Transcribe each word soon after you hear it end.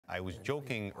I was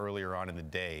joking earlier on in the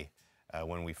day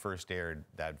when we first aired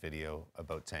that video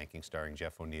about tanking starring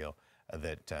Jeff O'Neill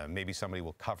that maybe somebody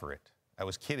will cover it. I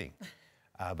was kidding.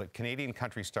 But Canadian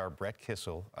country star Brett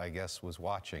Kissel, I guess, was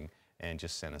watching and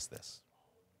just sent us this.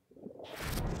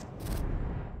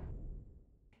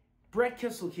 Brett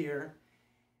Kissel here,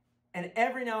 and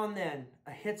every now and then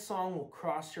a hit song will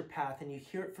cross your path and you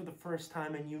hear it for the first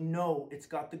time and you know it's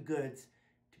got the goods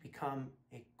to become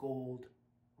a gold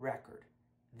record.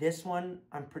 This one,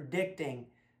 I'm predicting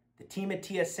the team at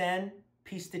TSN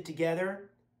pieced it together.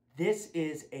 This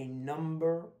is a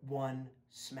 #1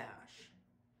 smash.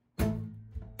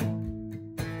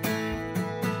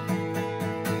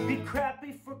 Be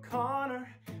crappy for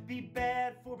Connor, be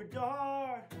bad for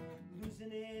Bedard.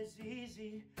 Losing is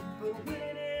easy, but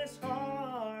winning is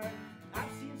hard.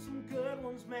 I've seen some good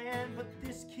ones, man, but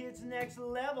this kid's next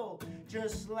level.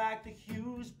 Just like the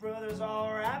Hughes brothers,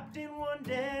 all wrapped in one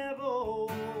devil.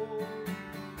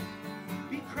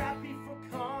 Be crappy for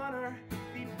Connor,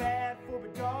 be bad for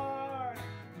Bedard.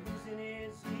 Losing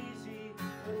is easy,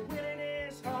 but winning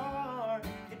is hard.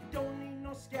 It don't need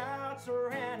no scouts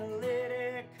or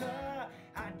analytica.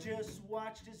 I just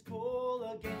watched his goal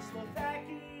against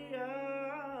Slovakia.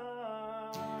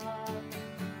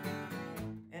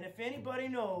 And if anybody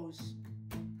knows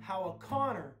how a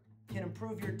Connor can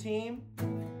improve your team,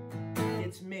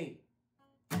 it's me.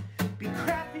 Be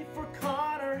crappy for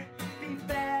Connor, be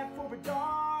bad for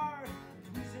Bedard.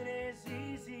 Losing is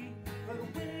easy, but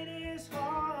winning is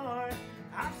hard.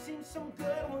 I've seen some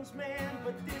good ones, man,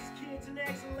 but this kid's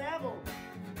next level.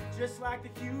 Just like the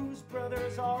Hughes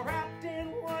brothers, all wrapped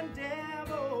in one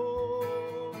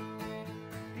devil.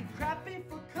 Be crappy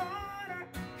for Connor,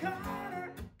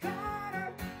 Connor,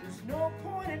 Connor. There's no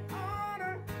point in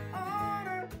honor,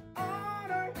 honor,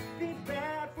 honor. Be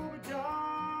bad for Bedard.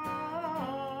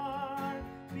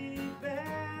 Be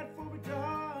bad for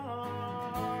Bedard.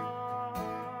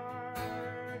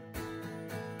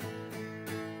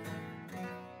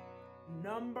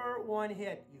 #1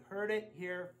 hit. You heard it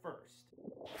here first.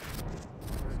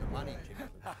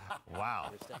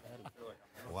 Wow.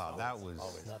 Wow, that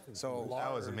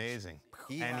was amazing.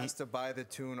 He has to buy the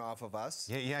tune off of us?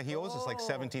 Yeah, he owes us like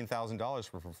 $17,000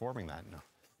 for performing that. No.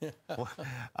 Well,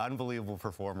 unbelievable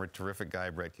performer, terrific guy,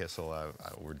 Brett Kissel.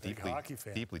 We're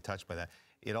deeply touched by that.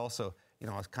 It also, you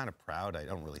know, I was kind of proud. I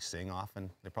don't really sing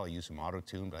often. They probably use some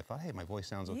auto-tune, but I thought, hey, my voice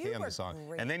sounds okay on the song.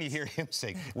 Great. And then you hear him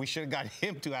sing. We should have got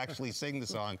him to actually sing the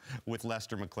song with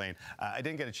Lester McLean. I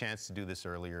didn't get a chance to do this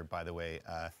earlier, by the way.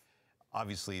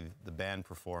 Obviously, the band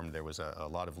performed. There was a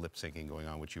lot of lip-syncing going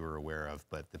on, which you were aware of.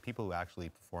 But the people who actually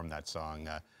performed that song,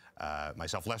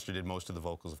 myself, Lester did most of the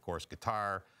vocals, of course,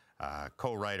 guitar,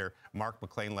 co-writer. Mark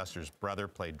McLean, Lester's brother,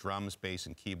 played drums, bass,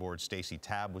 and keyboards. Stacey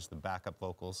Tabb was the backup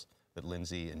vocals that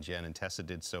Lindsay and Jen and Tessa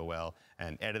did so well,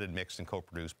 and edited, mixed, and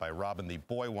co-produced by Robin the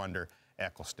Boy Wonder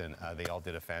Eccleston. They all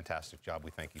did a fantastic job.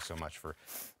 We thank you so much for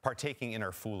partaking in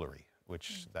our foolery,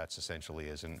 which that's essentially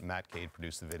is. And Matt Cade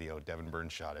produced the video. Devin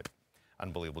Burns shot it.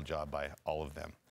 Unbelievable job by all of them.